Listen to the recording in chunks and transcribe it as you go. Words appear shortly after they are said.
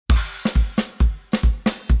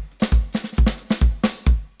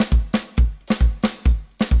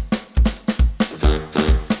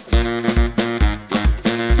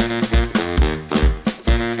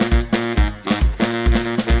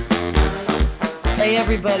Hey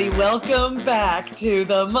everybody, welcome back to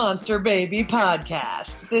the Monster Baby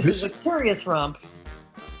Podcast. This is a curious romp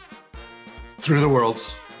through the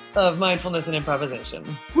worlds of mindfulness and improvisation.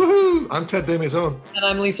 Woohoo! I'm Ted DeMaison. And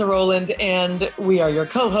I'm Lisa Rowland, and we are your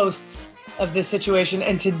co-hosts of this situation.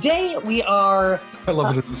 And today we are... I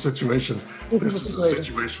love it as a situation. This is a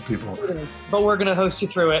situation, people. It is, but we're going to host you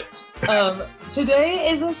through it.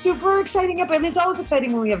 Today is a super exciting episode. I mean, it's always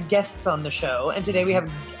exciting when we have guests on the show. And today we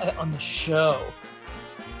have on the show...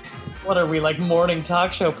 What are we, like morning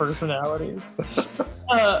talk show personalities?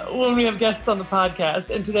 When we have guests on the podcast,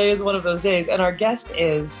 and today is one of those days, and our guest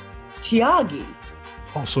is Tyagi.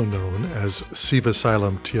 Also known as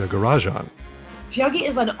Sivasalam Tyagarajan. Tyagi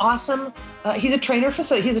is an awesome, he's a trainer and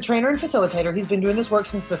facilitator. He's been doing this work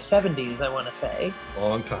since the 70s, I want to say.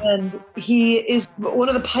 Long time. And he is one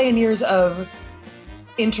of the pioneers of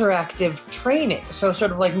interactive training. So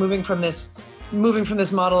sort of like moving from this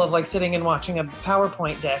model of like sitting and watching a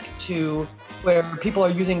PowerPoint deck to where people are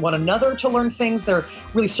using one another to learn things. They're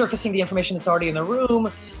really surfacing the information that's already in the room.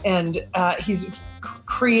 And he's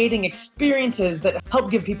creating experiences that help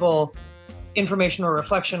give people information or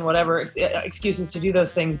reflection, whatever, excuses to do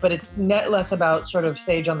those things. But it's less about sort of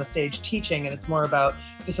sage on the stage teaching, and it's more about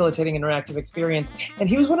facilitating interactive experience. And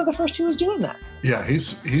he was one of the first who was doing that. Yeah,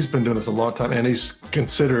 he's been doing this a long time, and he's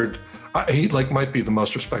considered... he might be the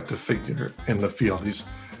most respected figure in the field.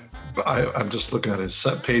 I'm just looking at his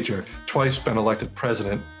page here. Twice been elected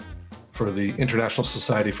president for the International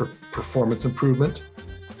Society for Performance Improvement,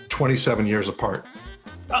 27 years apart.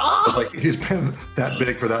 Oh! He's been that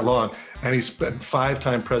big for that long, and he's been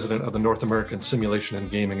 5-time president of the North American Simulation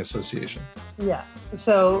and Gaming Association. Yeah.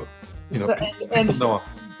 So,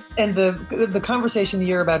 and the conversation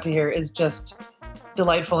you're about to hear is just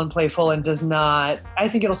delightful and playful, and I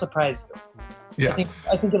think it'll surprise you. Yeah.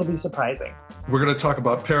 I think it'll be surprising. We're going to talk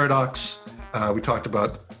about paradox. We talked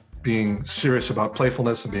about being serious about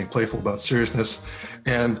playfulness and being playful about seriousness.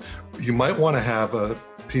 And you might want to have a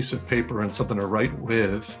piece of paper and something to write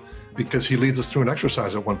with, because he leads us through an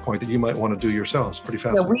exercise at one point that you might want to do yourselves. Pretty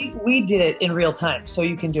fascinating. Yeah, we did it in real time, so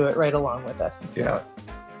you can do it right along with us. And yeah.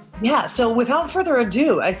 Yeah, so without further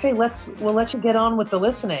ado, I say we'll let you get on with the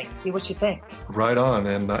listening, see what you think. Right on,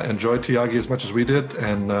 and enjoy Tyagi as much as we did,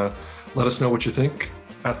 and let us know what you think.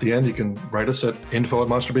 At the end, you can write us at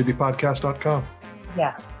info@monsterbabypodcast.com.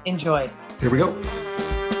 Yeah, enjoy. Here we go.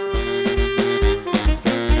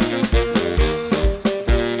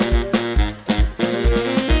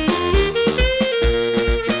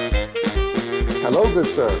 Hello, good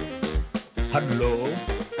sir. Hello.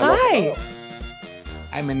 Hi.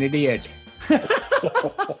 I'm an idiot.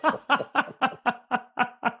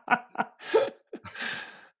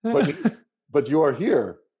 But you are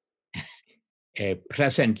here. A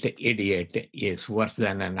present idiot is worse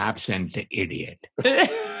than an absent idiot.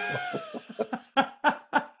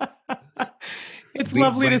 It's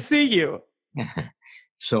lovely to see you.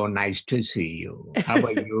 So nice to see you. How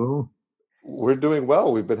are you? We're doing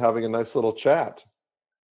well. We've been having a nice little chat.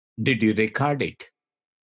 Did you record it?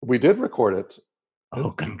 We did record it.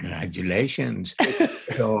 Oh, congratulations.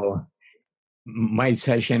 So my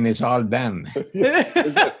session is all done.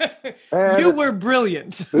 You were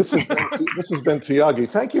brilliant. This has been Tyagi.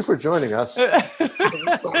 Thank you for joining us.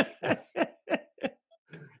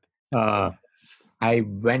 I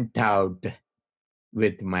went out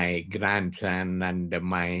with my grandson and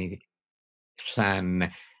my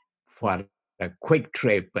son for a quick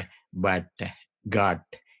trip, but got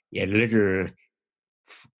a little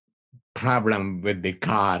problem with the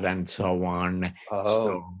car and so on. Oh.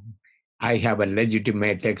 So I have a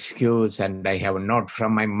legitimate excuse, and I have a note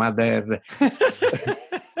from my mother. We'll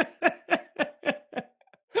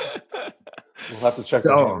have to check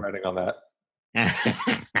the handwriting on that.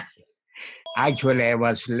 Actually, I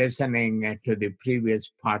was listening to the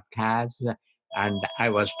previous podcast, and I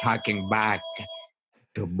was talking back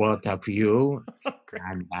to both of you,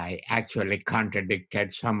 and I actually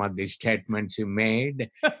contradicted some of the statements you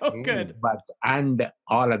made. Oh, good. And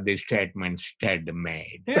all of the statements Ted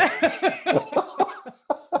made.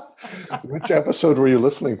 Which episode were you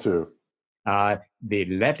listening to? The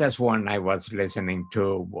latest one I was listening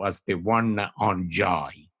to was the one on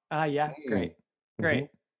joy. Yeah, great. Great.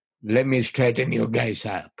 Let me straighten you guys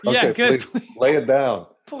up. Yeah, Okay, good. please, lay it down.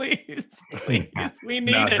 Please. We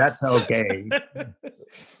need No, it. that's okay.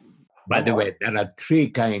 By the way, there are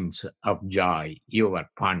 3 kinds of joy. You were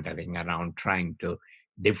pondering around trying to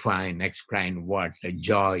define, explain what the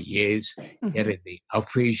joy is. Here is the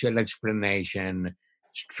official explanation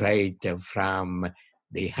straight from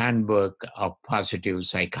the Handbook of Positive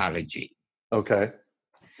Psychology. Okay.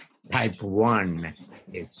 Type 1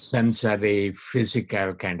 is sensory,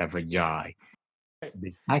 physical kind of a joy.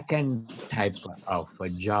 The second type of a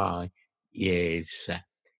joy is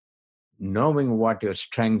knowing what your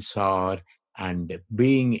strengths are and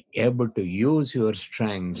being able to use your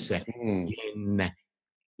strengths in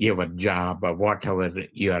your job or whatever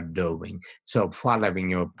you are doing. So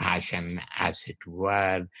following your passion, as it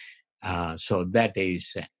were. So that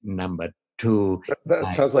is number 2.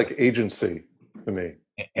 That sounds like agency to me.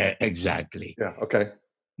 Exactly. Yeah. Okay.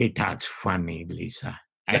 It sounds funny, Lisa.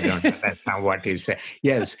 I don't understand what you say.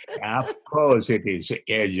 Yes, of course it is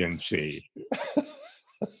agency.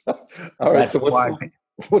 All right. That's So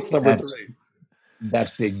what's number 3?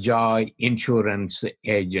 That's the joy insurance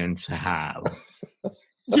agents have.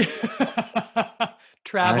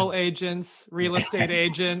 Travel agents, real estate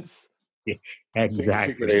agents.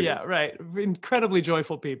 Exactly. Yeah, right. Incredibly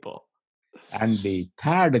joyful people. And the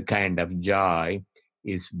third kind of joy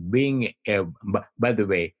is being by the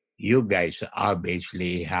way, you guys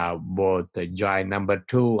obviously have both joy number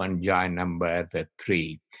 2 and joy number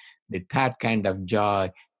 3. The third kind of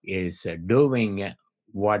joy is doing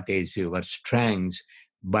what is your strengths,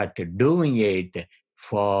 but doing it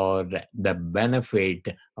for the benefit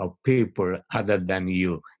of people other than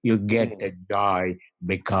you. You get a joy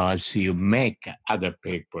because you make other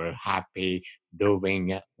people happy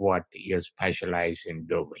doing what you specialize in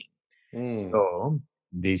doing. So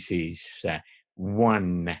this is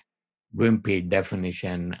one wimpy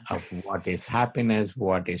definition of what is happiness,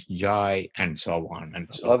 what is joy, and so on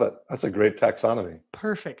and so on. Love it. That's a great taxonomy.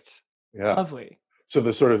 Perfect. Yeah. Lovely. So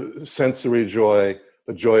the sort of sensory joy,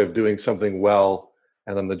 the joy of doing something well,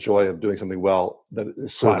 and then the joy of doing something well that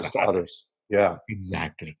is service to others. Yeah.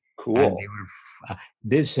 Exactly. Cool. And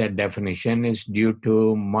this definition is due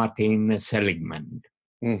to Martin Seligman.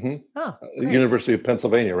 Oh, University of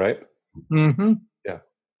Pennsylvania, right? Yeah.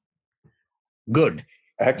 Good.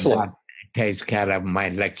 Excellent. That takes care of my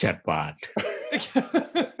lecture part.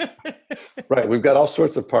 Right. We've got all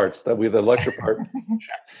sorts of parts that the lecture part.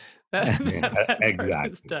 that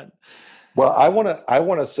Exactly. is done. Well, I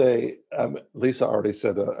want to say, Lisa already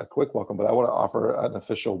said a quick welcome, but I want to offer an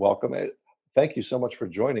official welcome. Thank you so much for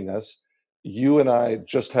joining us. You and I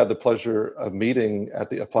just had the pleasure of meeting at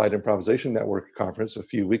the Applied Improvisation Network conference a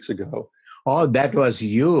few weeks ago. Oh, that was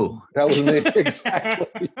you. That was me,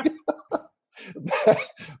 exactly.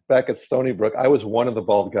 Back at Stony Brook. I was one of the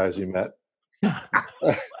bald guys you met.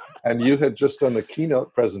 And you had just done the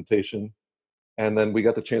keynote presentation. And then we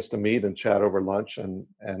got the chance to meet and chat over lunch. And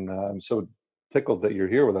I'm so tickled that you're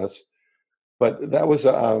here with us. But that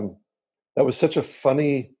was such a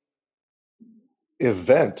funny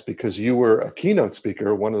event because you were a keynote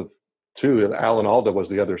speaker, one of 2, and Alan Alda was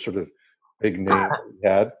the other sort of big name that we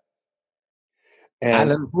had.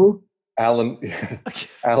 And Alan who? Alan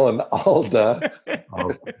Alda,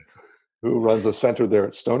 who runs a center there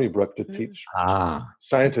at Stony Brook to teach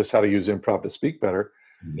scientists how to use improv to speak better.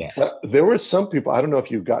 Yes. There were some people, I don't know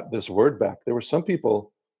if you got this word back, there were some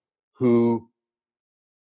people who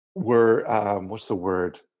were, what's the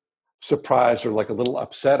word? Surprised or like a little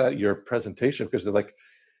upset at your presentation because they're like,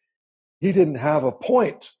 he didn't have a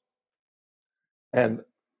point. And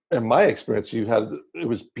in my experience, it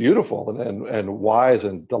was beautiful and wise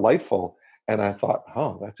and delightful. And I thought,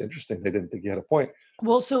 oh, that's interesting. They didn't think you had a point.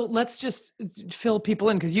 Well, so let's just fill people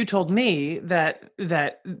in because you told me that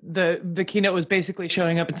the keynote was basically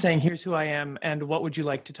showing up and saying, "Here's who I am, and what would you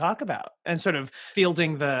like to talk about?" and sort of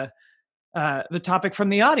fielding the topic from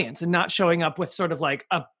the audience, and not showing up with sort of like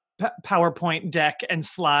a PowerPoint deck and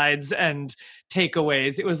slides and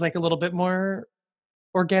takeaways. It was like a little bit more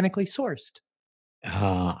organically sourced.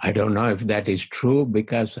 I don't know if that is true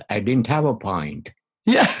because I didn't have a point.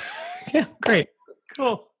 Yeah. Yeah. Great.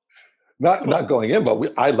 Cool. Not going in,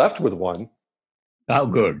 but I left with one. Oh,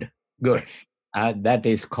 good. That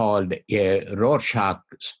is called a Rorschach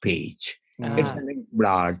speech. It's an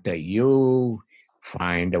blot. You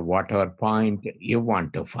find whatever point you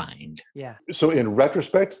want to find. Yeah. So in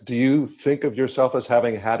retrospect, do you think of yourself as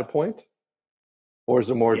having had a point? Or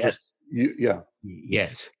is it more just you? Yeah.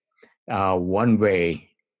 Yes. One way,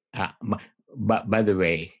 but by the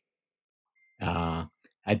way,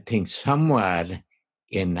 I think somewhere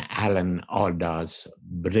in Alan Alda's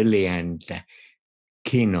brilliant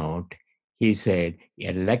keynote, he said,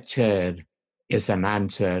 a lecture is an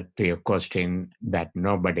answer to a question that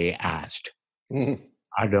nobody asked.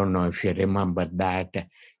 I don't know if you remember that.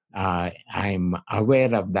 I'm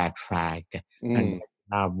aware of that fact. And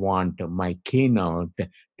I want my keynote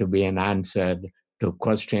to be an answer to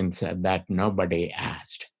questions that nobody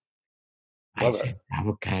asked. I said,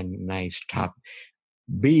 how can I stop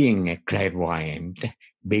being a clairvoyant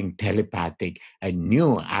being telepathic. I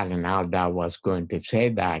knew Alan Alda was going to say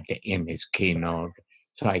that in his keynote.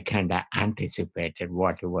 So I kind of anticipated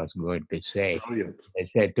what he was going to say. Brilliant. I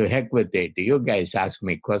said, to heck with it. You guys ask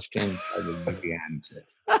me questions, I will give you answers.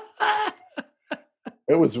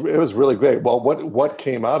 It was really great. Well, what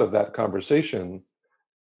came out of that conversation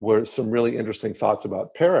were some really interesting thoughts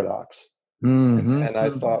about paradox. Mm-hmm. And I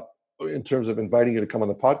thought, in terms of inviting you to come on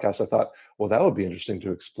the podcast, I thought, well, that would be interesting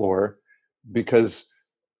to explore, because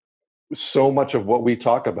so much of what we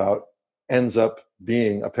talk about ends up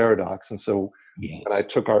being a paradox. And so Yes. when I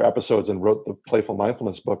took our episodes and wrote the Playful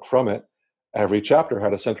Mindfulness book from it, every chapter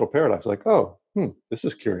had a central paradox. Like, oh, this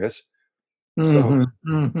is curious. So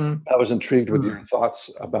I was intrigued with your thoughts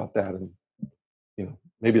about that. And,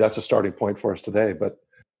 maybe that's a starting point for us today. But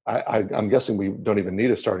I'm guessing we don't even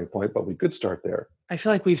need a starting point, but we could start there. I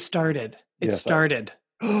feel like we've started. It started.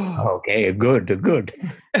 Okay, good.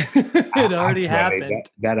 It already happened.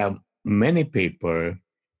 There are many people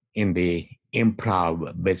in the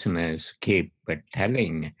improv business keep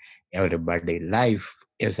telling everybody life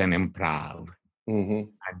is an improv. Mm-hmm.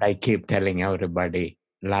 And I keep telling everybody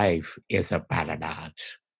life is a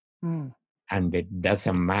paradox. Mm. And it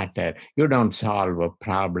doesn't matter. You don't solve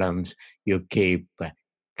problems. You keep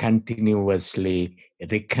continuously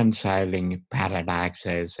reconciling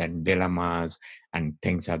paradoxes and dilemmas and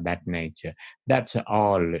things of that nature. That's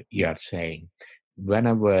all you're saying.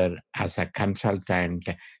 Whenever, as a consultant,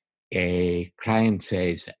 a client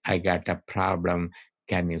says, I got a problem,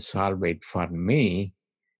 can you solve it for me?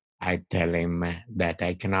 I tell him that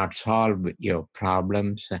I cannot solve your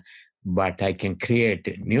problems, but I can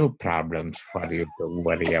create new problems for you to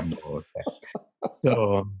worry about.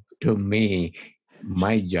 So to me,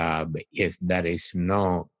 my job is there is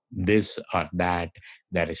no this or that.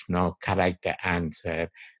 There is no correct answer.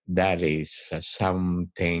 There is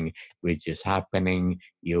something which is happening.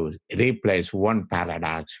 You replace one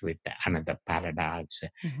paradox with another paradox,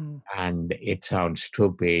 and it sounds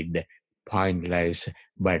stupid, pointless,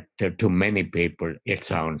 but to many people, it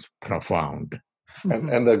sounds profound.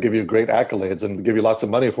 And they'll give you great accolades and give you lots of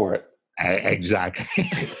money for it.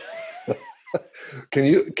 Exactly. Can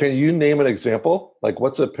you name an example? Like,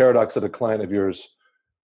 what's a paradox that a client of yours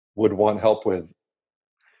would want help with?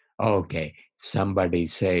 Okay. Somebody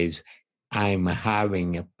says, I'm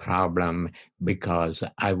having a problem because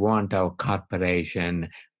I want our corporation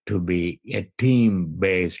to be a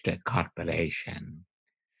team-based corporation.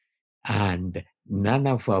 And none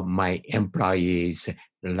of my employees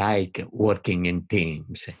like working in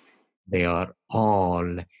teams. They are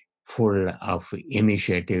all full of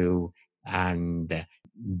initiative and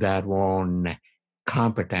their own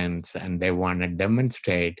competence, and they want to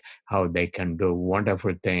demonstrate how they can do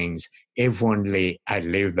wonderful things if only I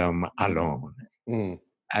leave them alone.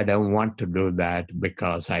 I don't want to do that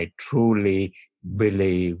because I truly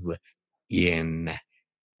believe in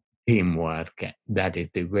teamwork. That is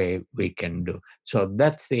the way we can do. So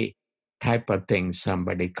that's the type of thing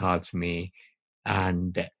somebody calls me,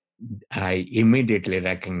 and I immediately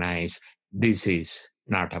recognize this is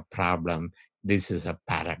not a problem. This is a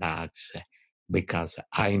paradox, because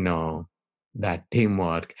I know that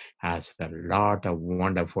teamwork has a lot of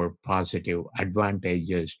wonderful positive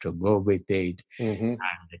advantages to go with it. And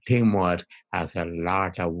teamwork has a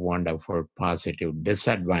lot of wonderful positive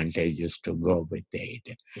disadvantages to go with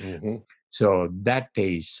it. So that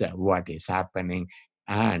is what is happening.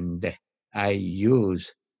 And I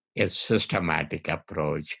use a systematic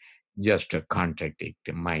approach just to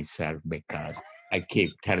contradict myself, because I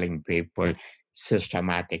keep telling people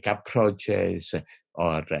systematic approaches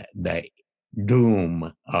or the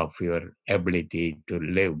doom of your ability to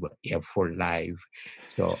live a full life.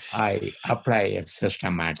 So I apply a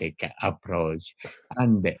systematic approach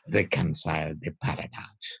and reconcile the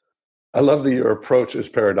paradox. I love that your approach is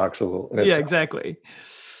paradoxical. Yeah, exactly.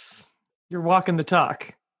 You're walking the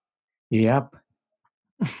talk. Yep.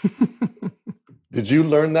 Did you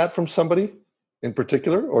learn that from somebody in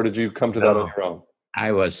particular, or did you come to that on your own?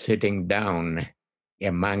 I was sitting down a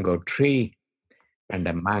mango tree, and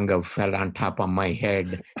the mango fell on top of my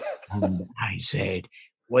head. And I said,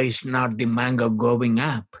 why is not the mango going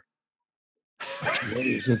up? Where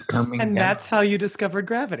is it coming and down? That's how you discovered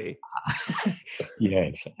gravity.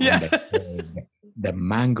 Yes. Yeah. The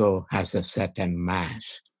mango has a certain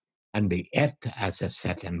mass, and the earth has a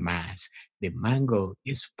certain mass. The mango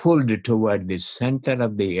is pulled toward the center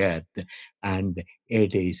of the earth, and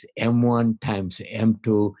it is m1 times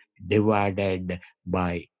m2 divided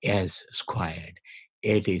by s squared.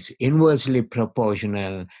 It is inversely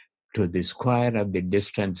proportional to the square of the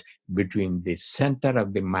distance between the center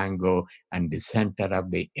of the mango and the center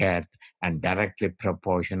of the earth, and directly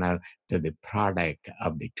proportional to the product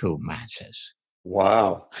of the two masses.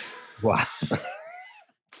 Wow. Wow.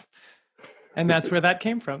 And that's where that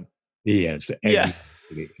came from. Yes, Yeah.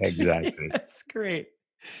 exactly. That's great.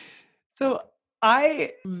 So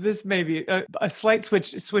this may be a slight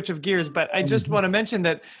switch of gears, but I just want to mention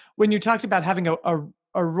that when you talked about having a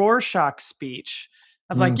Rorschach speech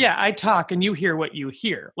of like, yeah, I talk and you hear what you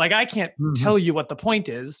hear. Like, I can't tell you what the point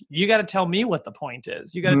is. You got to tell me what the point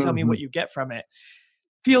is. You got to tell me what you get from it.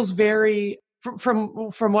 Feels very, from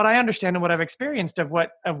what I understand and what I've experienced of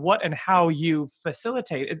what and how you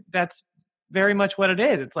facilitate, that's very much what it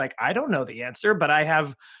is. It's like, I don't know the answer, but I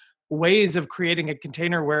have ways of creating a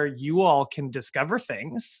container where you all can discover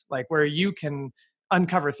things, like where you can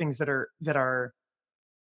uncover things that are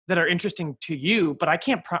interesting to you, but I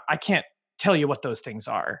can't tell you what those things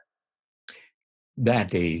are.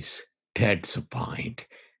 That is Ted's point.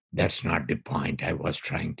 That's not the point I was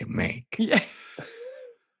trying to make. Yeah.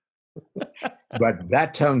 But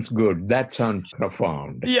that sounds good. That sounds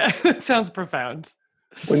profound. Yeah, it sounds profound.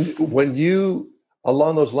 When you,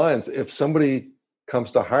 along those lines, if somebody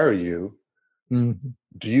comes to hire you, do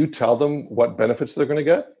you tell them what benefits they're going to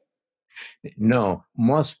get? No,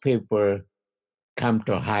 most people come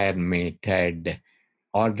to hire me, Ted,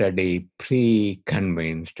 already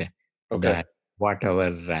pre-convinced that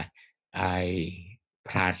whatever I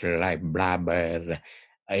prattle, I blabber,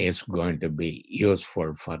 is going to be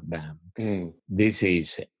useful for them. This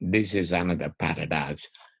is another paradox.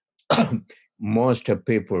 Most of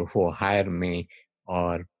people who hire me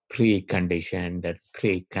are pre-conditioned,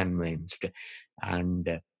 pre-convinced,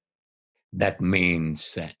 and that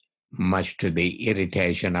means much to the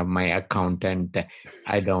irritation of my accountant,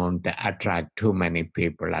 I don't attract too many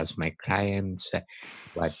people as my clients,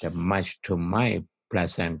 but much to my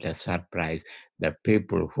pleasant surprise, the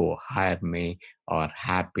people who hire me are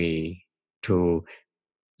happy to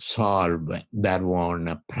solve their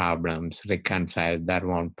own problems, reconcile their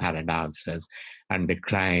own paradoxes, and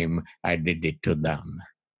claim I did it to them.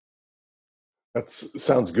 That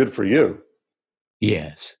sounds good for you.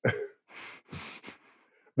 Yes.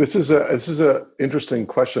 This is a interesting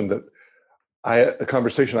question that a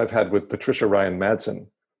conversation I've had with Patricia Ryan Madsen,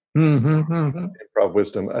 Improv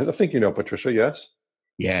Wisdom. I think you know Patricia, yes?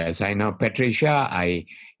 Yes, I know Patricia. I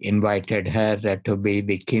invited her to be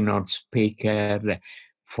the keynote speaker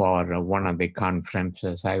for one of the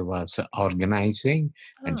conferences I was organizing,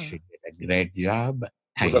 and she did a great job.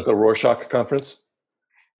 Was that the Rorschach conference?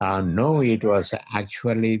 No, it was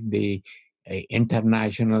actually the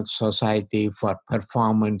International Society for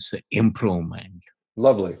Performance Improvement.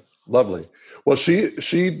 Lovely. Well,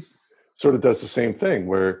 she sort of does the same thing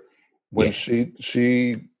where when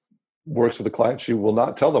she works with a client, she will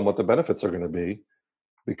not tell them what the benefits are going to be,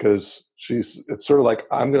 because it's sort of like,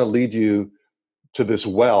 I'm going to lead you to this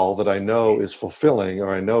well that I know is fulfilling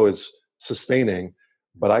or I know is sustaining,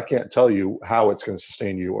 but I can't tell you how it's going to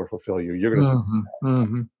sustain you or fulfill you. You're going to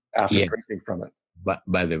do that after drinking from it. But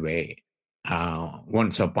by the way,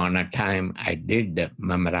 once upon a time, I did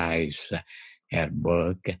memorize her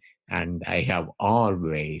book, and I have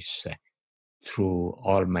always, through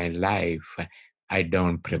all my life, I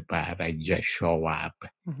don't prepare, I just show up.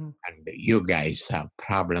 And you guys have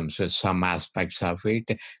problems with some aspects of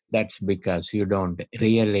it. That's because you don't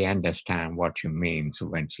really understand what she means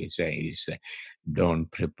when she says,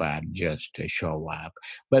 don't prepare, just show up.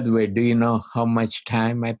 By the way, do you know how much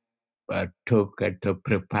time I took to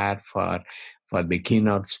prepare for the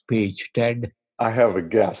keynote speech, Ted? I have a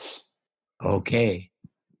guess. Okay.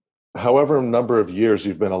 However number of years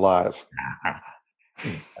you've been alive.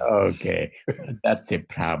 Okay, that's the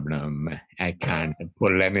problem. I can't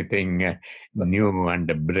pull anything new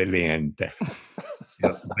and brilliant.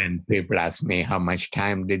 When people ask me how much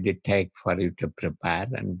time did it take for you to prepare,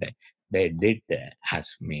 and they did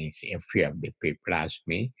ask me, a few of the people asked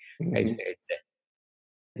me, I said,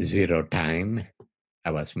 0 time. I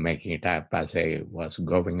was making it up as I was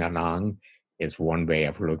going along, is one way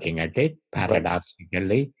of looking at it.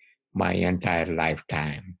 Paradoxically, my entire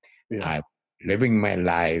lifetime, I'm living my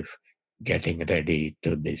life, getting ready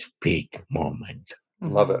to this peak moment.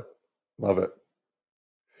 Love it.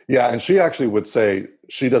 Yeah, and she actually would say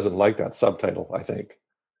she doesn't like that subtitle, I think.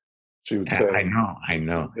 She would say... I know. I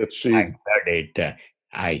heard it.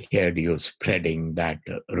 I heard you spreading that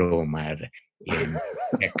rumor in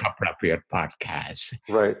a couple of your podcasts.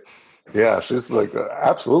 Right. Yeah, she's like,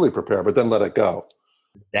 absolutely prepare, but then let it go.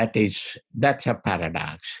 That's a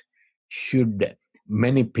paradox. Should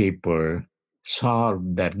many people solve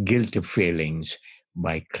their guilty feelings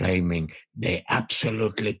by claiming they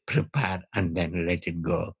absolutely prepare and then let it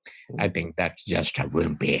go. I think that's just a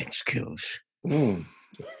wimpy excuse. Mm.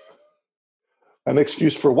 An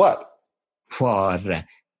excuse for what? For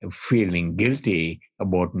feeling guilty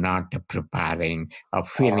about not preparing, or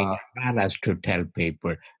feeling embarrassed to tell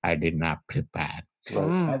people I did not prepare.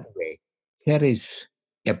 Right. By the way, here is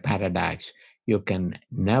a paradox. You can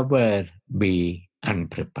never be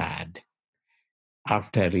unprepared.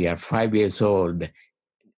 After you're 5 years old,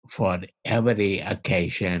 for every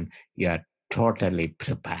occasion, you're totally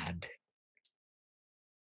prepared.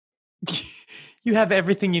 You have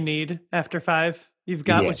everything you need after 5. You've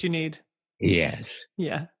got what you need. Yes.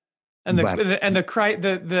 Yeah. And the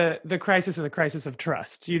crisis is the crisis of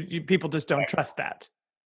trust. You people just don't trust that.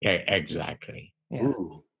 Yeah, exactly. Yeah.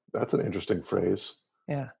 Ooh, that's an interesting phrase.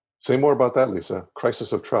 Yeah. Say more about that, Lisa.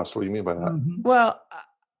 Crisis of trust. What do you mean by that? Mm-hmm. Well,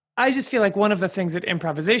 I just feel like one of the things that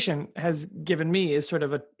improvisation has given me is sort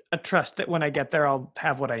of a trust that when I get there, I'll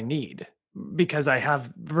have what I need, because I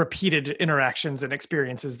have repeated interactions and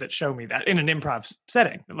experiences that show me that in an improv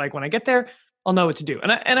setting. Like when I get there, I'll know what to do,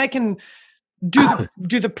 and I can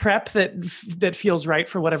do the prep that feels right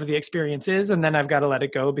for whatever the experience is, and then I've got to let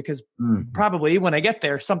it go, because probably when I get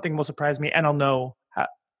there, something will surprise me, and I'll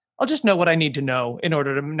just know what I need to know in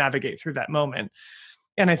order to navigate through that moment.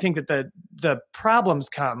 And I think that the problems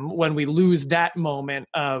come when we lose that moment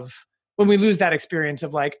when we lose that experience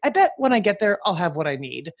of like, I bet when I get there, I'll have what I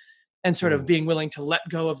need, and sort of being willing to let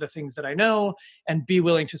go of the things that I know and be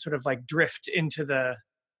willing to sort of like drift into the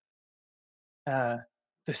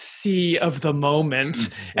sea of the moment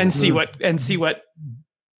and see what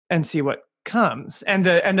comes. And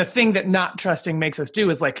the thing that not trusting makes us do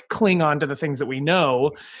is like cling on to the things that we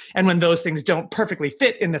know. And when those things don't perfectly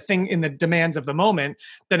fit in the demands of the moment,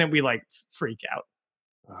 then we like freak out.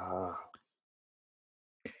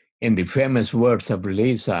 In the famous words of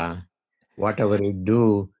Lisa, whatever you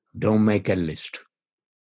do, don't make a list.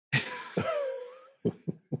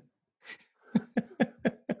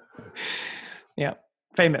 Yeah.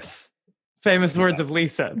 Famous words of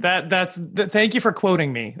Lisa. Thank you for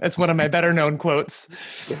quoting me. That's one of my better known quotes.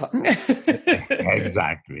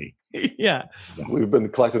 Exactly. Yeah. We've been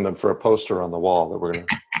collecting them for a poster on the wall that we're going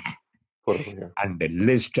to put over here. And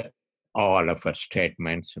list all of our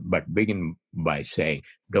statements, but begin by saying,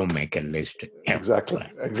 don't make a list. Exactly.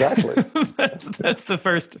 That's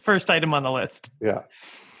the first item on the list. Yeah.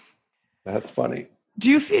 That's funny.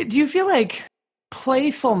 Do you feel like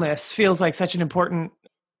playfulness feels like such an important?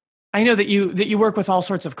 I know that you work with all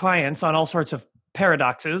sorts of clients on all sorts of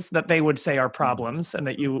paradoxes that they would say are problems, and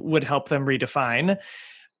that you would help them redefine.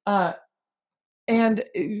 And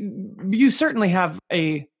you certainly have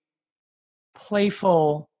a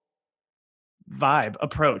playful vibe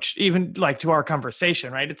approach, even like to our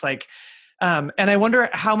conversation, right? It's like, and I wonder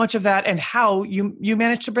how much of that and how you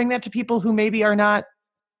manage to bring that to people who maybe are not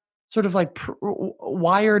sort of like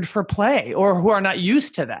wired for play, or who are not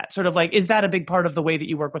used to that. Sort of like, is that a big part of the way that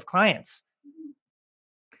you work with clients?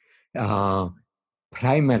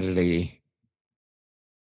 Primarily,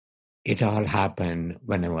 it all happened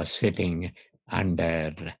when I was sitting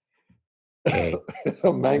under a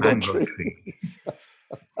mango tree.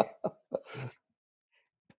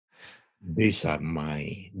 These are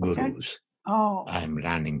my gurus. Oh. I'm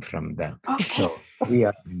learning from them. Okay. So we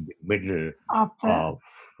are in the middle of a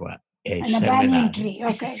seminar. Banyan tree.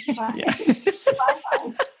 Okay. Yeah.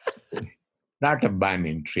 Not a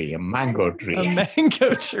banyan tree, a mango tree. A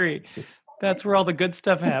mango tree. That's where all the good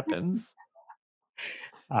stuff happens.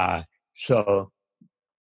 So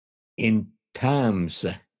in terms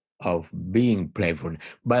of being playful,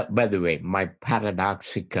 by the way, my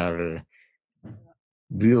paradoxical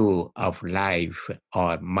view of life,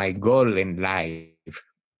 or my goal in life,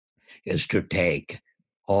 is to take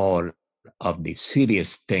all of the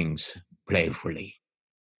serious things playfully,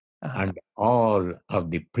 and all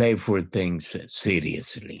of the playful things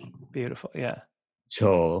seriously. Beautiful, yeah.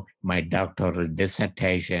 So my doctoral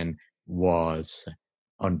dissertation was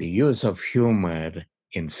on the use of humor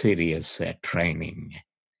in serious training.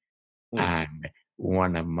 And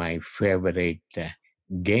one of my favorite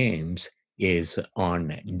games is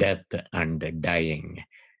on death and dying.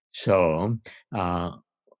 So I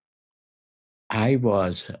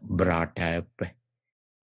was brought up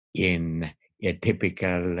in a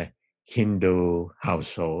typical Hindu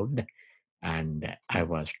household, and I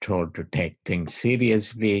was told to take things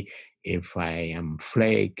seriously. If I am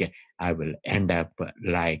flake, I will end up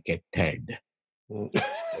like a Ted.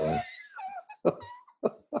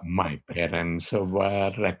 My parents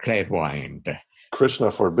were clairvoyant. Krishna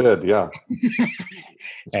forbid, yeah.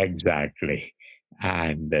 Exactly.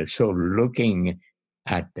 And so looking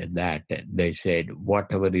at that, they said,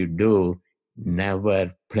 whatever you do,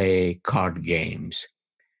 never play card games.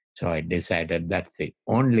 So I decided that's the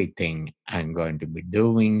only thing I'm going to be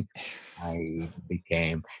doing. I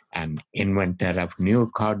became an inventor of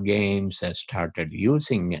new card games. I started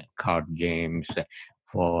using card games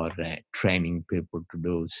for training people to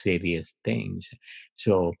do serious things.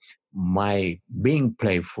 So my being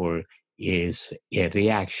playful is a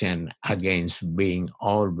reaction against being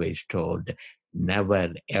always told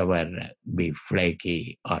never ever be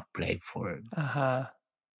flaky or playful. Uh-huh.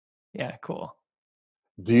 Yeah, cool.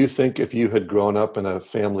 Do you think if you had grown up in a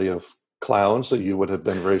family of clowns that you would have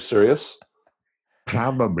been very serious?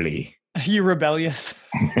 Probably. Are you rebellious?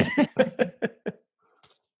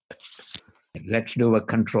 Let's do a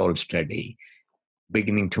control study.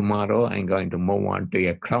 Beginning tomorrow, I'm going to move on to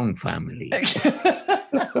a clown family.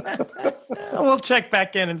 We'll check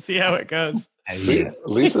back in and see how it goes.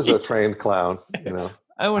 Lisa's a trained clown, you know.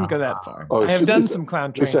 I wouldn't go that far. Oh, I have done some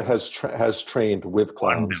clown training. Lisa has trained with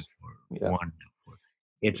clowns. Wonderful.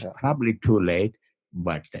 It's probably too late,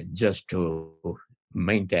 but just to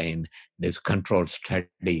maintain this control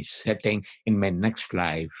study setting in my next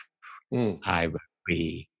life, I will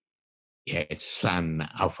be a son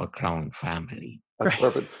of a clown family. That's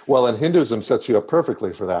perfect. Well, and Hinduism sets you up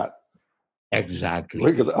perfectly for that. Exactly.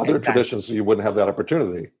 Because other traditions, you wouldn't have that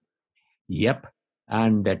opportunity. Yep.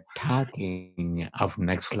 And talking of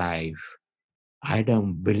next life, I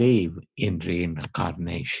don't believe in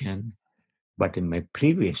reincarnation, but in my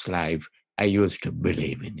previous life, I used to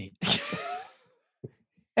believe in it.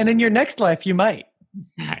 And in your next life, you might.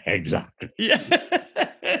 Exactly. Yeah.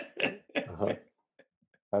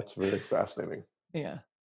 That's very fascinating. Yeah.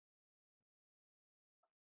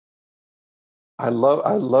 I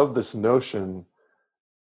love this notion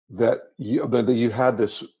that you had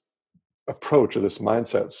this approach or this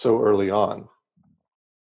mindset so early on,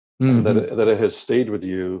 and that it has stayed with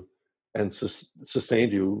you and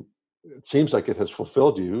sustained you. It seems like it has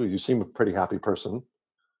fulfilled you. You seem a pretty happy person.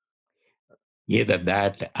 Either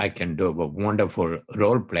that, I can do a wonderful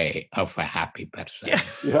role play of a happy person.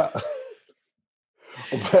 Yeah.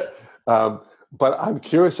 But I'm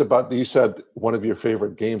curious about, you said one of your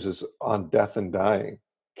favorite games is on death and dying.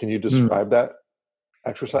 Can you describe that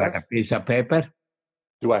exercise? Got a piece of paper?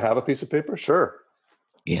 Do I have a piece of paper? Sure.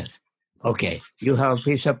 Yes. Okay. You have a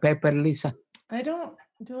piece of paper, Lisa? I don't.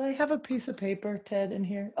 Do I have a piece of paper, Ted, in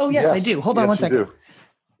here? Oh, yes, I do. Hold on one second. Do.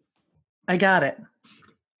 I got it.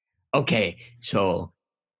 Okay. So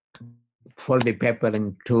fold the paper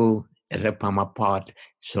in two, rip them apart.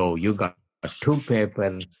 So you got two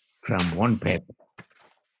papers from one paper.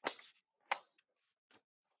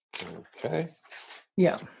 Okay.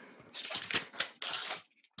 Yeah.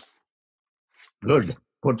 Good.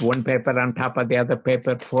 Put one paper on top of the other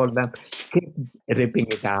paper, fold them, keep ripping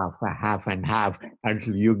it off half and half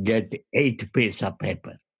until you get 8 pieces of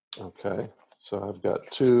paper. Okay. So I've got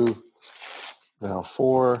 2, now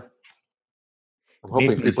 4. I'm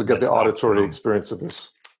hoping people get the auditory experience of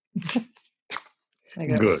this. I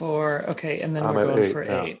got 4. Okay, and then we're going for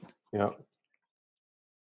 8. Yeah.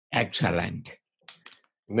 Excellent.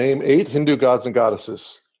 Name 8 Hindu gods and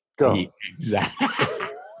goddesses. Go. Exactly.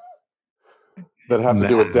 That have to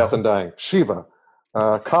do with death and dying. Shiva,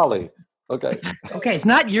 Kali. Okay. Okay, it's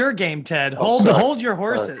not your game, Ted. Hold your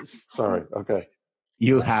horses. Sorry. Okay.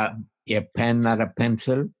 You have a pen or a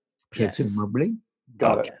pencil, presumably? Yes.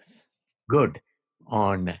 Got it. Yes. Good.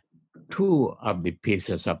 On 2 of the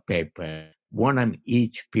pieces of paper, 1 on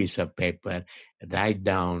each piece of paper, write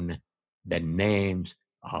down the names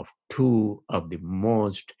of 2 of the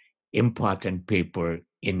most important people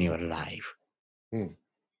in your life.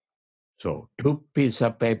 So 2 pieces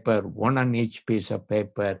of paper, 1 on each piece of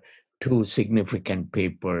paper, 2 significant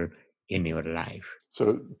people in your life.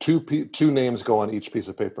 So 2 names go on each piece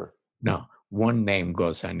of paper? No, 1 name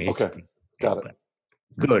goes on each piece of paper. Got it.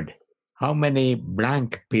 Good. How many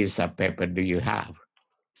blank pieces of paper do you have?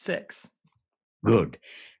 6. Good.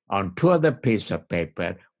 On 2 other pieces of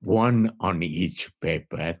paper, 1 on each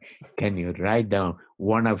paper, can you write down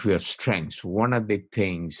one of your strengths, one of the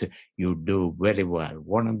things you do very well,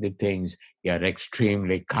 one of the things you're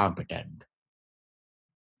extremely competent?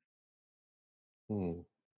 For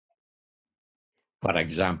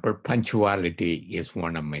example, punctuality is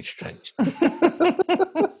one of my strengths.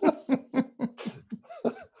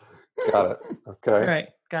 Got it. Okay. Right.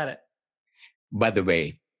 Got it. By the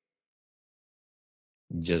way,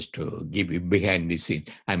 just to give you behind the scenes,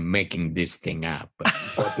 I'm making this thing up.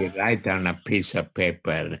 What you write on a piece of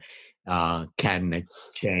paper can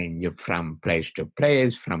change from place to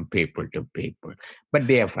place, from people to people. But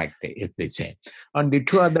the effect is the same. On the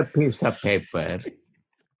 2 other pieces of paper,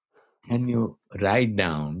 can you write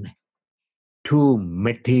down two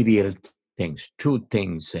material things, two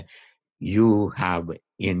things you have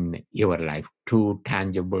in your life, two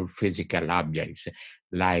tangible physical objects,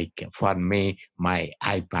 like for me, my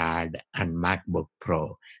iPad and MacBook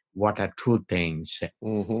Pro. What are two things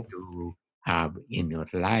Mm-hmm. you have in your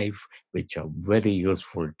life which are very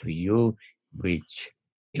useful to you, which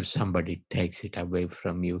if somebody takes it away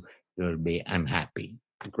from you, you'll be unhappy?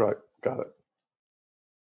 Right. Got it.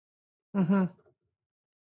 Mm-hmm.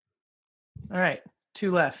 All right.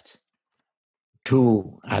 Two left.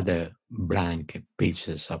 Two other blank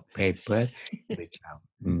pieces of paper which have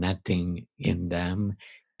nothing in them.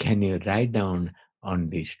 Can you write down on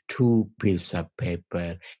these two pieces of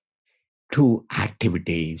paper two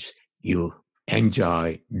activities you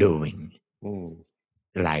enjoy doing, Mm.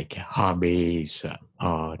 like hobbies,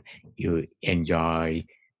 or you enjoy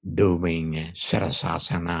doing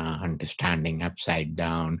Sarasasana and standing upside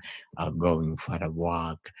down, or going for a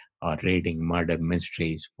walk, or reading murder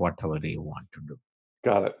mysteries, whatever you want to do.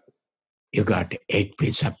 Got it. You got 8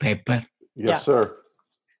 pieces of paper? Yes, Yeah. sir.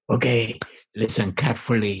 Okay, listen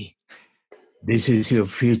carefully. This is your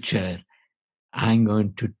future. I'm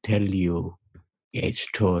going to tell you a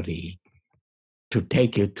story to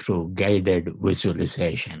take you through guided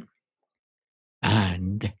visualization.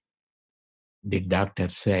 And the doctor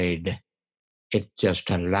said, it's just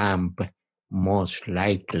a lump. Most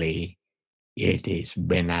likely it is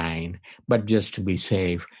benign, but just to be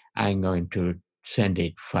safe, I'm going to send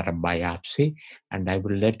it for a biopsy, and I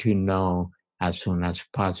will let you know as soon as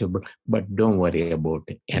possible, but don't worry about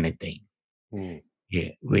anything. Mm.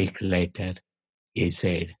 A week later, he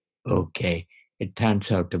said, okay, it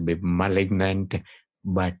turns out to be malignant,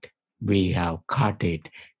 but we have caught it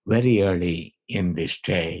very early in the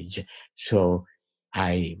stage. So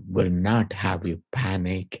I will not have you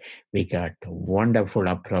panic. We got wonderful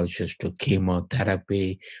approaches to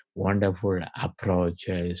chemotherapy, wonderful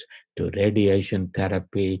approaches to radiation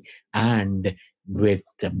therapy, and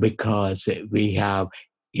because we have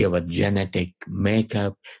your genetic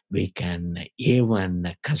makeup, we can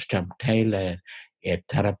even custom tailor a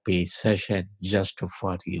therapy session just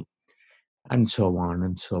for you, and so on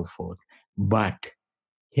and so forth. But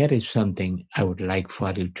here is something I would like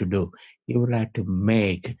for you to do. You will have to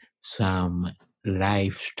make some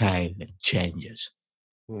lifestyle changes.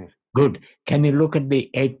 Mm. Good. Can you look at the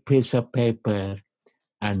 8 piece of paper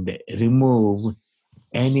and remove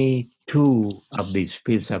any 2 of these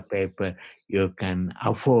pieces of paper you can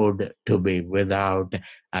afford to be without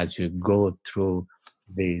as you go through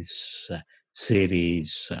this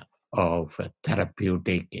series of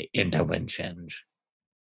therapeutic interventions?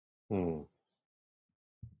 Mm.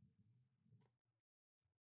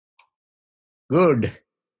 Good.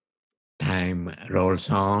 Time rolls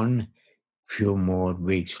on. Few more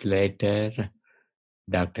weeks later,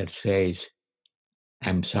 doctor says,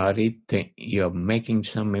 I'm sorry, you're making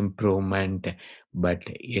some improvement, but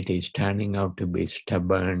it is turning out to be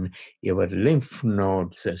stubborn. Your lymph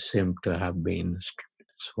nodes seem to have been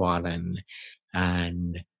swollen,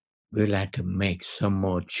 and we'll have to make some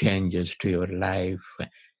more changes to your life.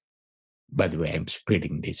 By the way, I'm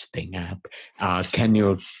speeding this thing up. Can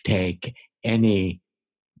you take any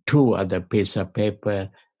 2 other pieces of paper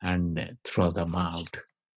and throw them out?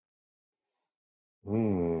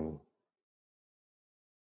 Mm.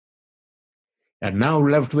 You're now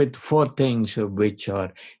left with 4 things which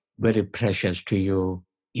are very precious to you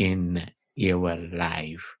in your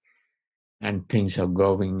life. And things are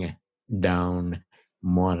going down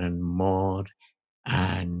more and more.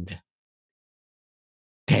 And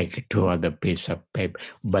take 2 other pieces of paper.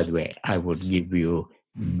 By the way, I would give you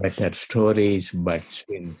better stories, but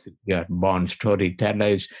since you're born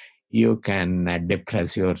storytellers, you can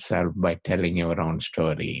depress yourself by telling your own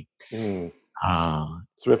story. Mm. Uh,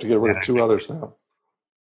 So we have to get rid of 2 others now.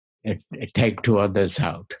 Take 2 others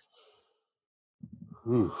out.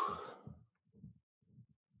 Whew.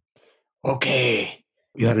 Okay,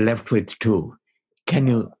 you're left with 2. Can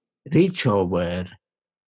you reach over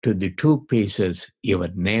to the 2 pieces your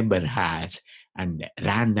neighbor has and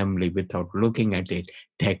randomly, without looking at it,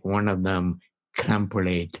 take one of them, crumple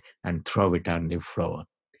it, and throw it on the floor?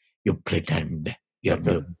 You pretend you're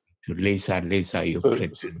Okay. doing to Lisa, you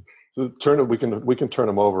pretend. So we can turn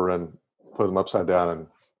them over and put them upside down and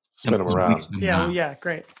spin them around. Yeah, well, yeah,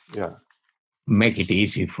 great. Yeah. Make it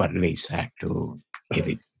easy for Lisa to get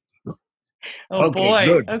it. Oh Okay, boy.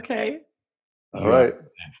 good. Okay. All right.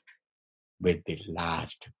 With the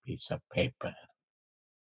last piece of paper.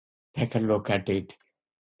 Take a look at it,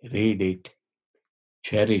 read it,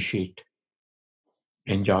 cherish it,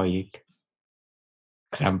 enjoy it,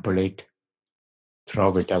 crumple it,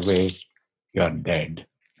 throw it away, you're dead.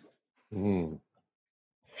 Mm.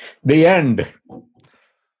 The end.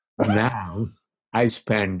 Now, I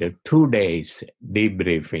spend 2 days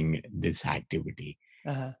debriefing this activity.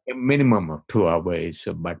 Uh-huh. A minimum of 2 hours,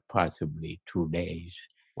 but possibly 2 days.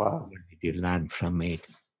 Wow. What did you learn from it?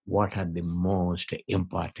 What are the most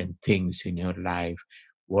important things in your life?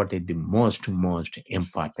 What is the most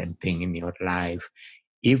important thing in your life?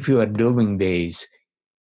 If you are doing this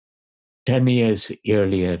 10 years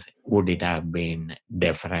earlier, would it have been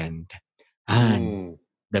different? And Mm.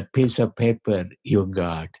 the piece of paper you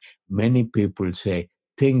got, many people say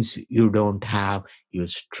things you don't have, you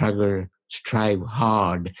strive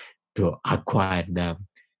hard to acquire them.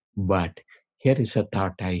 But here is a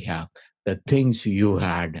thought I have. The things you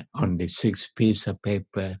had on the 6 piece of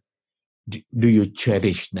paper, do you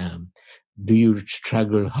cherish them? Do you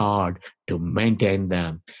struggle hard to maintain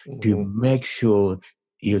them? Do you Mhm. make sure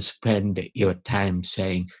you spend your time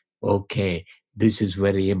saying, okay, this is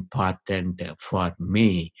very important for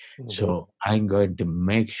me. Mhm. So I'm going to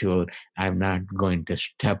make sure I'm not going to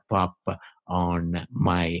step up on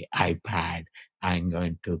my iPad. I'm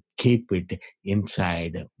going to keep it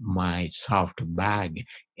inside my soft bag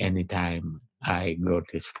anytime I go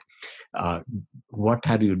to what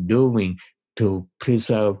are you doing to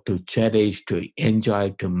preserve, to cherish, to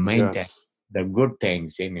enjoy, to maintain Yes. the good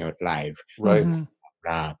things in your life? Right. Mhm.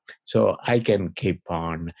 So I can keep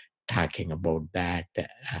on talking about that.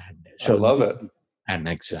 And I so love this it. is an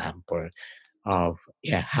example of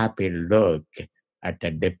a happy look at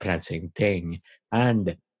a depressing thing.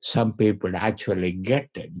 And some people actually get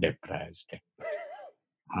depressed.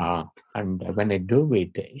 And when I do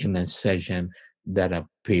it in a session, there are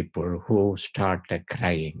people who start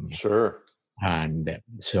crying. Sure. And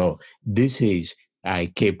so this is, I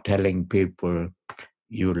keep telling people,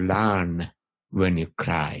 you learn when you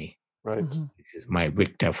cry. Right. Mhm. This is my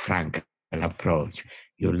Viktor Frankl approach.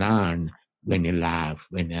 You learn when you laugh,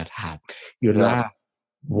 when you're happy. You Yeah. learn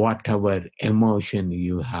whatever emotion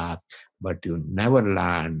you have, but you never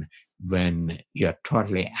learn when you're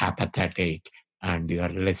totally apathetic and you're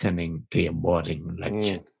listening to a boring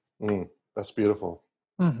lecture. That's beautiful.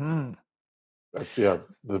 Mhm. That's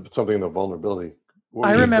something in the vulnerability. What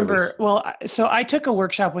I would you say remember, was- so I took a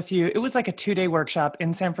workshop with you. It was like a 2-day workshop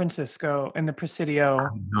in San Francisco in the Presidio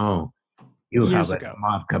No, you years have a ago.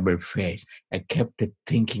 remarkable face. I kept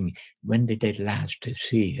thinking, when did I last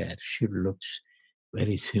see her? She looks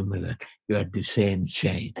very similar. You are the same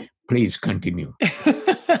shade. Please continue.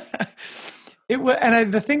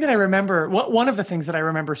 The thing that I remember, one of the things that I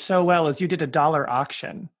remember so well is you did a dollar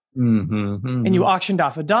auction and you auctioned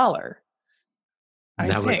off $1. I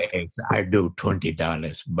think Nowadays, I do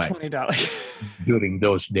 $20, but $20. during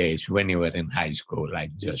those days when you were in high school, I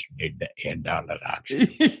just did a dollar auction.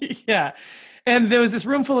 Yeah, and there was this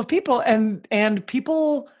room full of people, and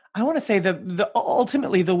people. I want to say the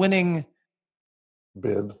ultimately the winning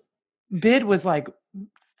bid? was like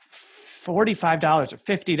 $45 or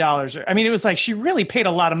 $50. I mean, it was like she really paid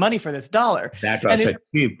a lot of money for this dollar. That was a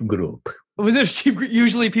cheap group. Was it cheap?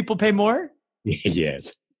 Usually people pay more.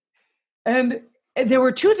 Yes. And there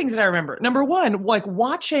were two things that I remember. Number one, like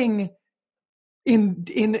watching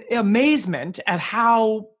in amazement at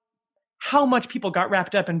how much people got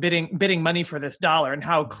wrapped up in bidding money for this dollar, and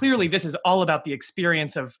how clearly this is all about the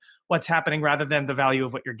experience of what's happening rather than the value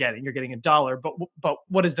of what you're getting. You're getting $1, but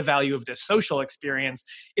what is the value of this social experience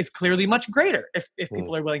is clearly much greater if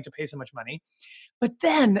people are willing to pay so much money. But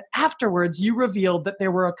then afterwards, you revealed that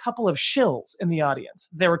there were a couple of shills in the audience.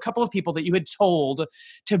 There were a couple of people that you had told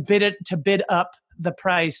to bid up the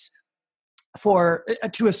price for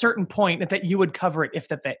to a certain point, that you would cover it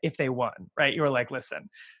if they won, right? You were like, listen,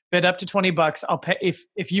 bid up to $20. I'll pay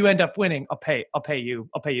if you end up winning. I'll pay you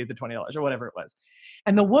the $20 or whatever it was.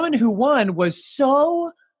 And the woman who won was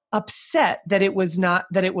so upset that it was not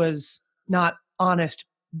honest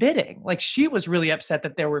bidding. Like, she was really upset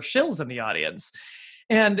that there were shills in the audience.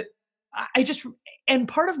 And and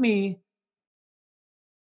part of me,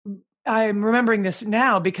 I'm remembering this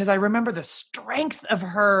now because I remember the strength of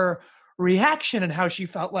her reaction and how she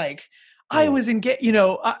felt like I was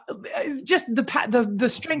just the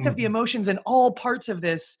strength of the emotions in all parts of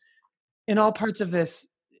this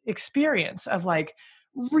experience of like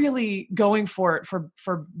really going for it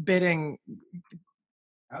for bidding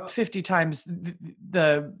 50 times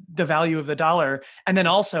the value of the dollar, and then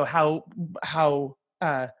also how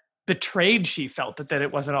betrayed she felt that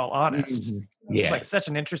it wasn't all honest. It was like such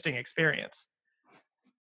an interesting experience.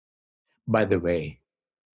 By the way,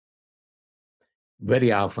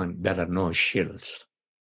 very often there are no shills.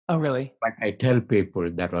 Oh, really? But I tell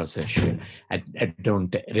people that was a show. I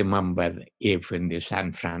don't remember if in the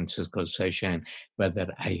San Francisco session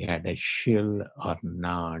whether I had a shill or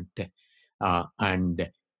not. And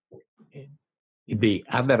the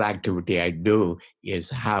other activity I do is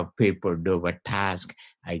have people do a task.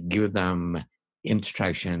 I give them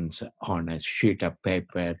instructions on a sheet of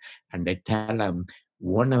paper, and I tell them,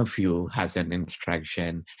 one of you has an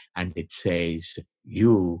instruction, and it says,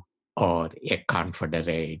 you are a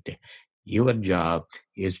Confederate. Your job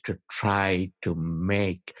is to try to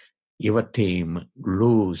make your team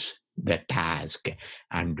lose the task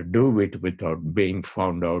and do it without being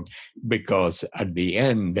found out, because at the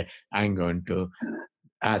end, I'm going to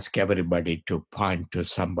ask everybody to point to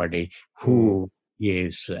somebody who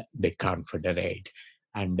is the Confederate.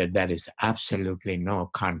 And there is absolutely no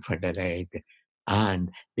Confederate. And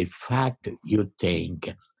the fact you think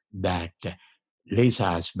that Lisa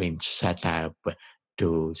has been set up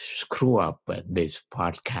to screw up this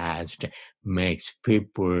podcast makes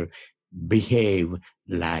people behave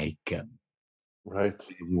like Right.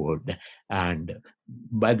 they would. And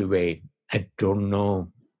by the way, I don't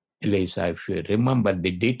know, Lisa, if you remember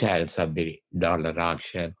the details of the dollar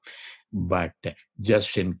auction, but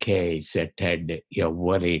just in case, Ted, you're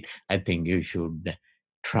worried, I think you should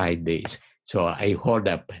try this. So I hold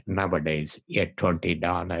up nowadays a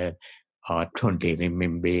 $20 or 20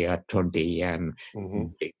 renminbi or 20 yen,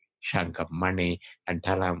 big chunk of money, and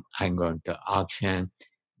tell them I'm going to auction.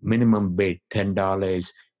 Minimum bid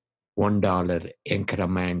 $10, $1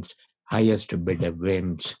 increments, highest bidder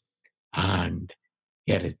wins, and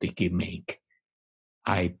here is the gimmick.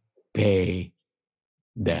 I pay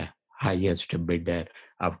the highest bidder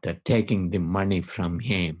after taking the money from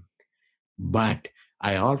him, but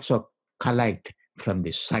I also collect from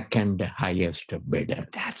the second highest bidder.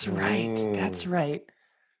 That's right. That's right.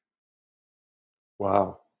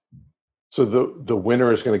 Wow. So the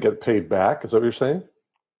winner is going to get paid back. Is that what you're saying?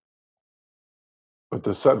 But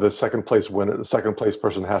the second place winner, the second place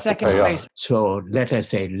person has to pay up. So let us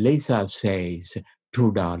say Lisa says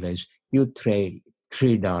 $2, you trade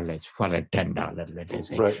 $3 for a $10. Let us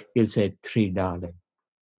say Right. you say $3.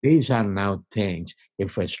 These are now things.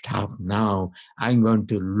 If I stop now, I'm going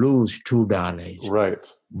to lose $2.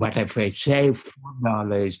 Right. But if I save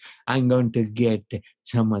 $4, I'm going to get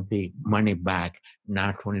some of the money back.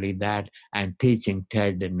 Not only that, I'm teaching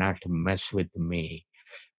Ted not to mess with me.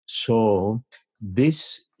 So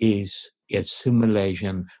this is a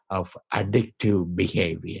simulation of addictive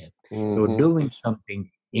behavior. You're doing something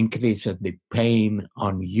increases the pain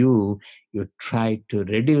on you. You try to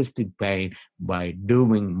reduce the pain by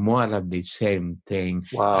doing more of the same thing.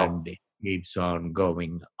 Wow. And it keeps on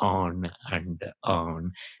going on and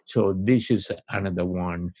on. So this is another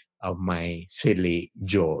one of my silly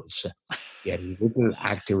jokes. A little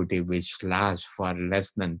activity which lasts for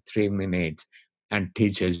less than 3 minutes and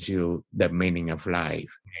teaches you the meaning of life.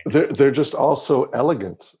 They're just all so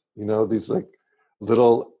elegant, these like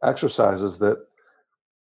little exercises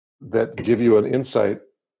that give you an insight.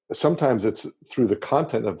 Sometimes it's through the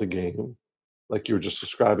content of the game, like you were just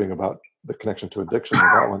describing about the connection to addiction and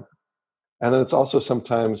that one. And then it's also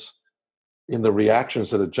sometimes in the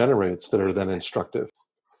reactions that it generates that are then instructive.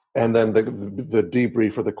 And then the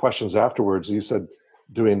debrief or the questions afterwards, you said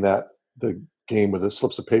doing the game with the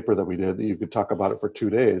slips of paper that we did, that you could talk about it for 2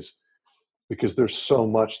 days, because there's so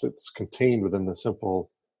much that's contained within the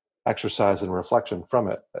simple exercise and reflection from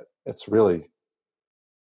it. It's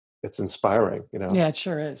inspiring, Yeah, it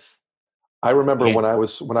sure is. I remember when I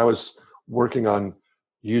was working on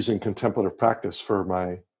using contemplative practice for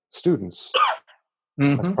my students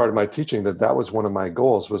as part of my teaching, that was one of my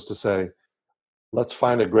goals, was to say, let's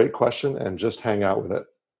find a great question and just hang out with it.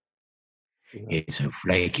 He's a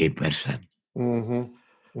flaky person.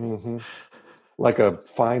 Like a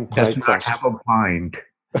fine pie crust. Does not have a point.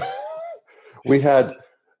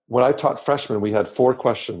 When I taught freshmen, we had 4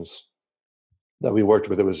 questions that we worked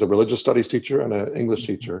with. It was a religious studies teacher and an English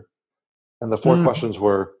teacher. And the 4 questions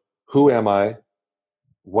were, who am I?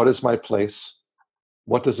 What is my place?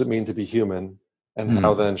 What does it mean to be human? And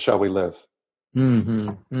how then shall we live?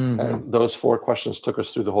 And those 4 questions took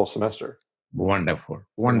us through the whole semester. Wonderful.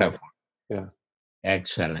 Yeah.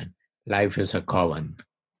 Excellent. Life is a koan.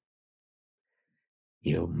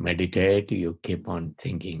 You meditate, you keep on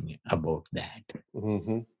thinking about that.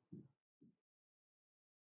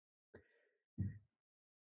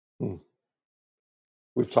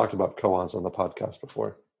 We've talked about koans on the podcast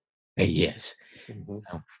before. Yes.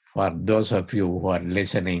 For those of you who are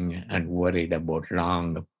listening and worried about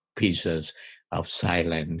long pieces of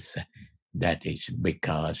silence, that is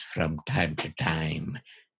because from time to time,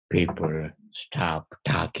 people stop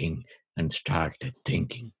talking and start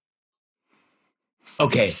thinking.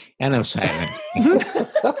 Okay, enough silence.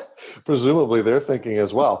 Presumably, they're thinking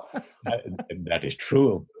as well. That is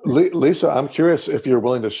true. Lisa, I'm curious if you're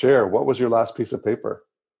willing to share. What was your last piece of paper?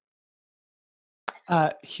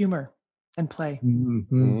 Humor and play.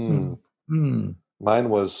 Mm-hmm. Mm. Mine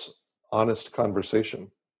was honest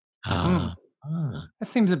conversation. That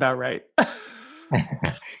seems about right.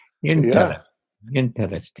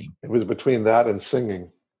 Interesting. It was between that and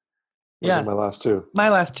singing. Those are my last two. My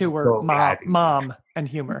last two were mom and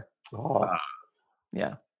humor. Oh.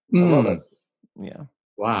 Yeah. I love it. Yeah.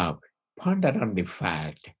 Wow. Ponder on the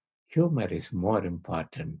fact humor is more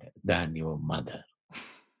important than your mother.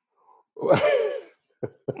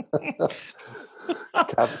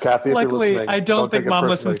 Kathy, luckily, if you're I don't think Mom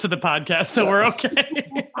personally. listens to the podcast, so we're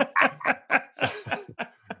okay.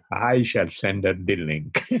 I shall send her the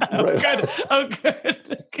link. Oh, good.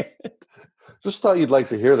 Just thought you'd like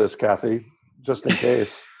to hear this, Kathy, just in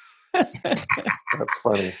case. That's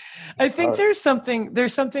funny. I think there's something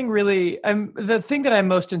really, the thing that I'm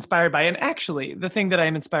most inspired by, and actually the thing that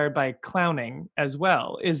I'm inspired by clowning as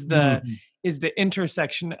well is the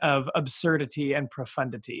intersection of absurdity and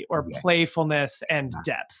profundity, or playfulness and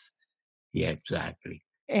depth. Yeah, exactly.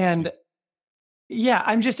 And yeah,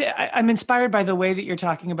 I'm inspired by the way that you're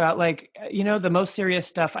talking about, like, the most serious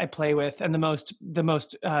stuff I play with and the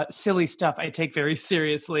most silly stuff I take very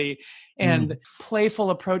seriously, and playful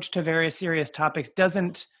approach to very serious topics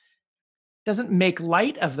doesn't make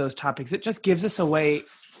light of those topics. It just gives us a way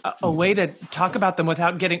to talk about them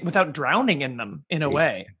without drowning in them in a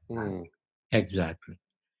way. Exactly.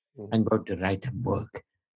 I'm going to write a book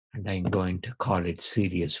and I'm going to call it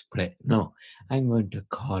serious play. No, I'm going to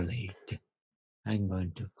call it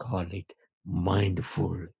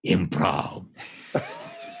mindful improv.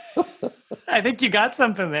 I think you got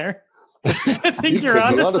something there. I think you're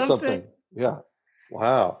onto something. Yeah.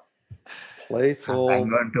 Wow. Playful. I'm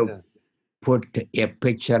going to put a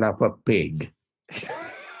picture of a pig.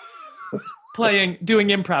 Doing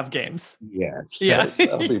improv games. Yes. Yeah.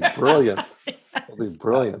 That'll be brilliant. That'll be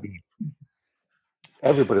brilliant.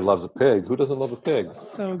 Everybody loves a pig. Who doesn't love a pig?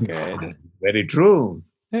 So good. Very true.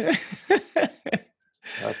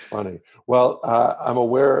 That's funny. Well, I'm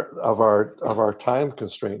aware of our time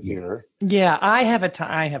constraint here. Yeah, I have a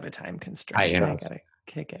time constraint. I gotta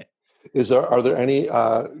kick it. Are there any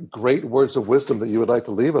great words of wisdom that you would like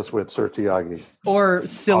to leave us with, Sir Tyagi? Or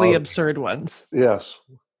silly, absurd ones? Yes.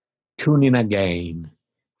 Tune in again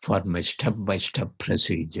for my step-by-step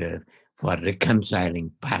procedure for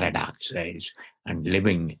reconciling paradoxes and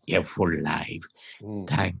living a full life.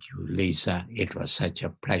 Thank you, Lisa. It was such a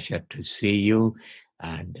pleasure to see you.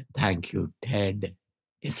 And thank you, Ted.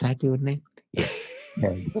 Is that your name? Yes,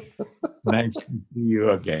 Ted. Nice to see you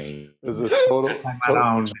again. I'm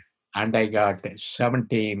around, and I got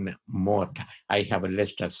 17 more. I have a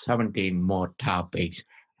list of 17 more topics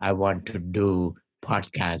I want to do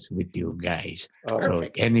podcasts with you guys. So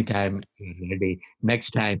anytime you're ready,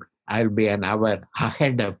 next time I'll be an hour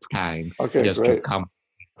ahead of time to come.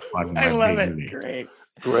 I love it.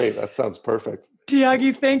 Great. That sounds perfect.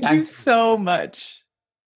 Tyagi, thank you so much.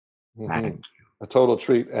 Thank you. A total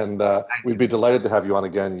treat, and we'd be delighted to have you on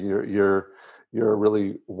again. You're a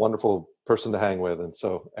really wonderful person to hang with, and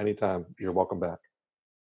so anytime you're welcome back.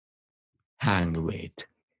 Hang with.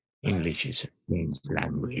 English is a strange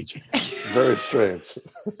language. Very strange.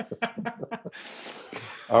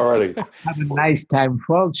 All righty. Have a nice time,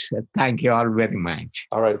 folks. Thank you all very much.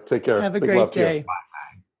 All right. Take care. Have a great day.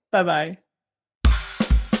 Bye-bye.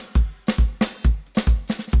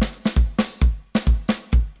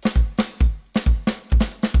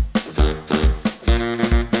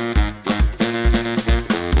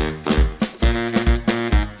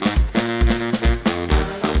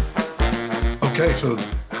 Okay, so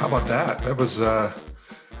how about that?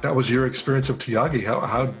 That was your experience of Tyagi.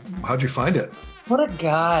 How'd you find it? What a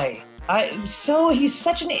guy! He's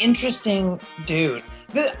such an interesting dude.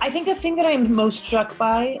 I think the thing that I'm most struck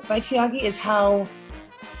by Tyagi is how,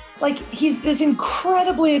 like, he's this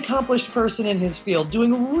incredibly accomplished person in his field,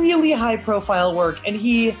 doing really high-profile work, and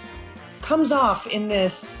he comes off in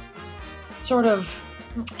this sort of,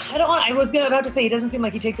 I was about to say he doesn't seem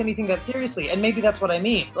like he takes anything that seriously, and maybe that's what I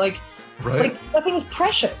mean. Like nothing is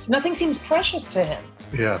precious. Nothing seems precious to him.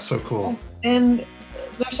 Yeah, so cool. And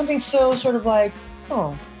there's something so sort of like,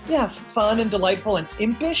 fun and delightful and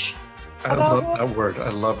impish. I love that word. I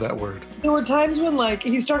love that word. There were times when, like,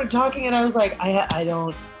 he started talking and I was like, I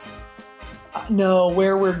don't know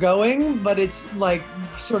where we're going, but it's like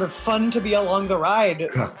sort of fun to be along the ride.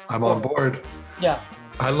 Yeah, I'm on board. Yeah.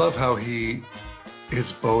 I love how he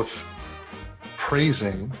is both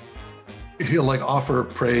praising, he'll like offer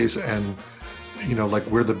praise and, you know, like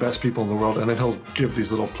we're the best people in the world. And then he'll give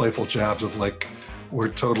these little playful jabs of like, we're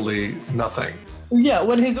totally nothing. Yeah,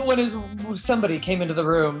 when his somebody came into the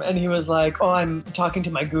room and he was like, "Oh, I'm talking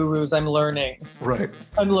to my gurus. I'm learning. Right.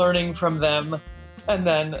 I'm learning from them," and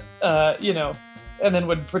then and then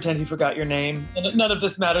would pretend he forgot your name, and none of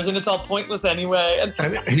this matters, and it's all pointless anyway. And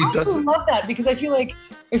he I does love that because I feel like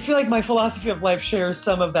my philosophy of life shares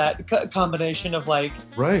some of that combination of like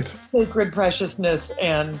right sacred preciousness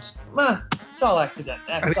and it's all accident.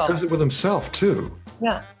 And he does it with himself too.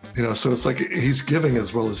 Yeah. You know, so it's like he's giving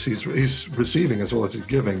as well as he's receiving as well as he's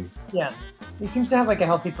giving. Yeah. He seems to have like a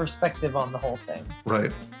healthy perspective on the whole thing.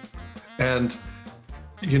 Right. And,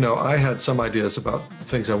 you know, I had some ideas about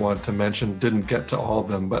things I wanted to mention, didn't get to all of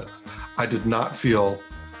them, but I did not feel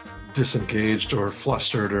disengaged or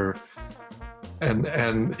flustered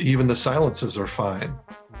and even the silences are fine.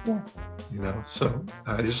 Yeah. You know, so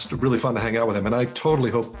it's just really fun to hang out with him. And I totally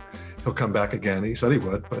hope he'll come back again. He said he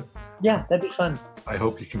would, but yeah, that'd be fun. I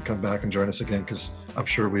hope he can come back and join us again because I'm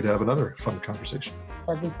sure we'd have another fun conversation.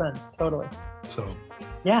 That'd be fun. Totally. So,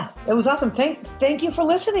 yeah, it was awesome. Thank you for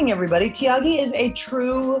listening, everybody. Tyagi is a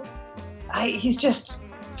true, he's just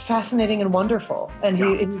fascinating and wonderful. And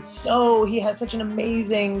he has such an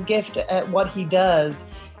amazing gift at what he does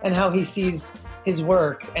and how he sees his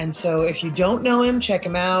work. And so if you don't know him, check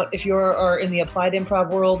him out. If you are in the applied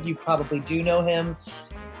improv world, you probably do know him.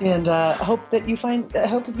 And hope that you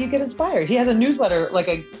get inspired. He has a newsletter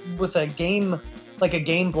with a game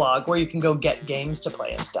blog where you can go get games to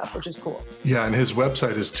play and stuff, which is cool. Yeah, and his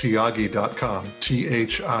website is tyagi.com,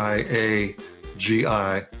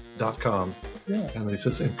 THIAGI.com. Yeah. And he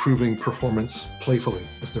says improving performance playfully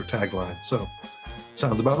is their tagline. So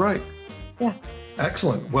sounds about right. Yeah.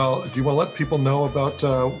 Excellent. Well, do you want to let people know about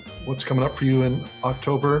what's coming up for you in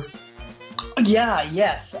October?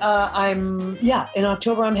 Yes. In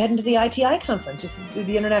October, I'm heading to the ITI conference, which is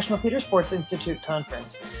the International Theater Sports Institute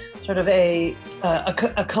conference. Sort of a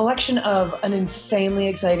collection of an insanely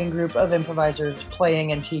exciting group of improvisers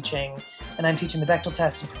playing and teaching. And I'm teaching the Bechdel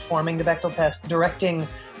test and performing the Bechdel test, directing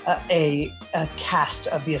a cast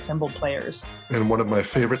of the assembled players. In one of my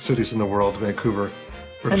favorite cities in the world, Vancouver,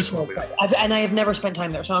 British Columbia. And I have never spent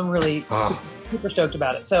time there, so I'm really super stoked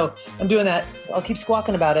about it. So I'm doing that. I'll keep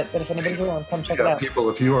squawking about it, but if anybody's around, come check it out. People,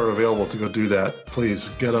 if you are available to go do that, please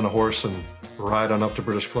get on a horse and ride on up to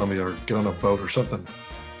British Columbia or get on a boat or something.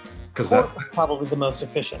 Because that's probably the most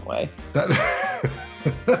efficient way. That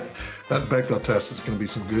Bechdel test is going to be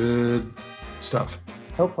some good stuff.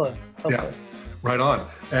 Hopefully. Yeah, right on.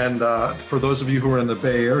 And for those of you who are in the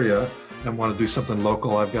Bay Area and want to do something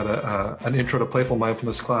local, I've got an Intro to Playful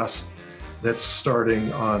Mindfulness class that's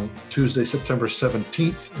starting on Tuesday, September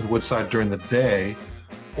 17th in Woodside during the day.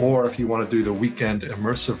 Or if you want to do the weekend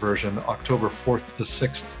immersive version, October 4th to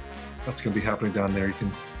 6th, that's going to be happening down there. You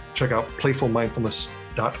can check out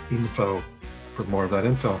playfulmindfulness.info for more of that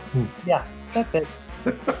info. Yeah, that's it.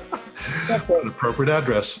 An appropriate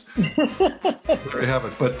address. There you have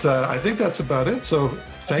it. But I think that's about it. So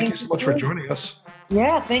thank you so much for joining us.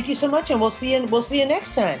 Yeah, thank you so much, and we'll see you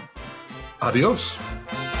next time. Adios.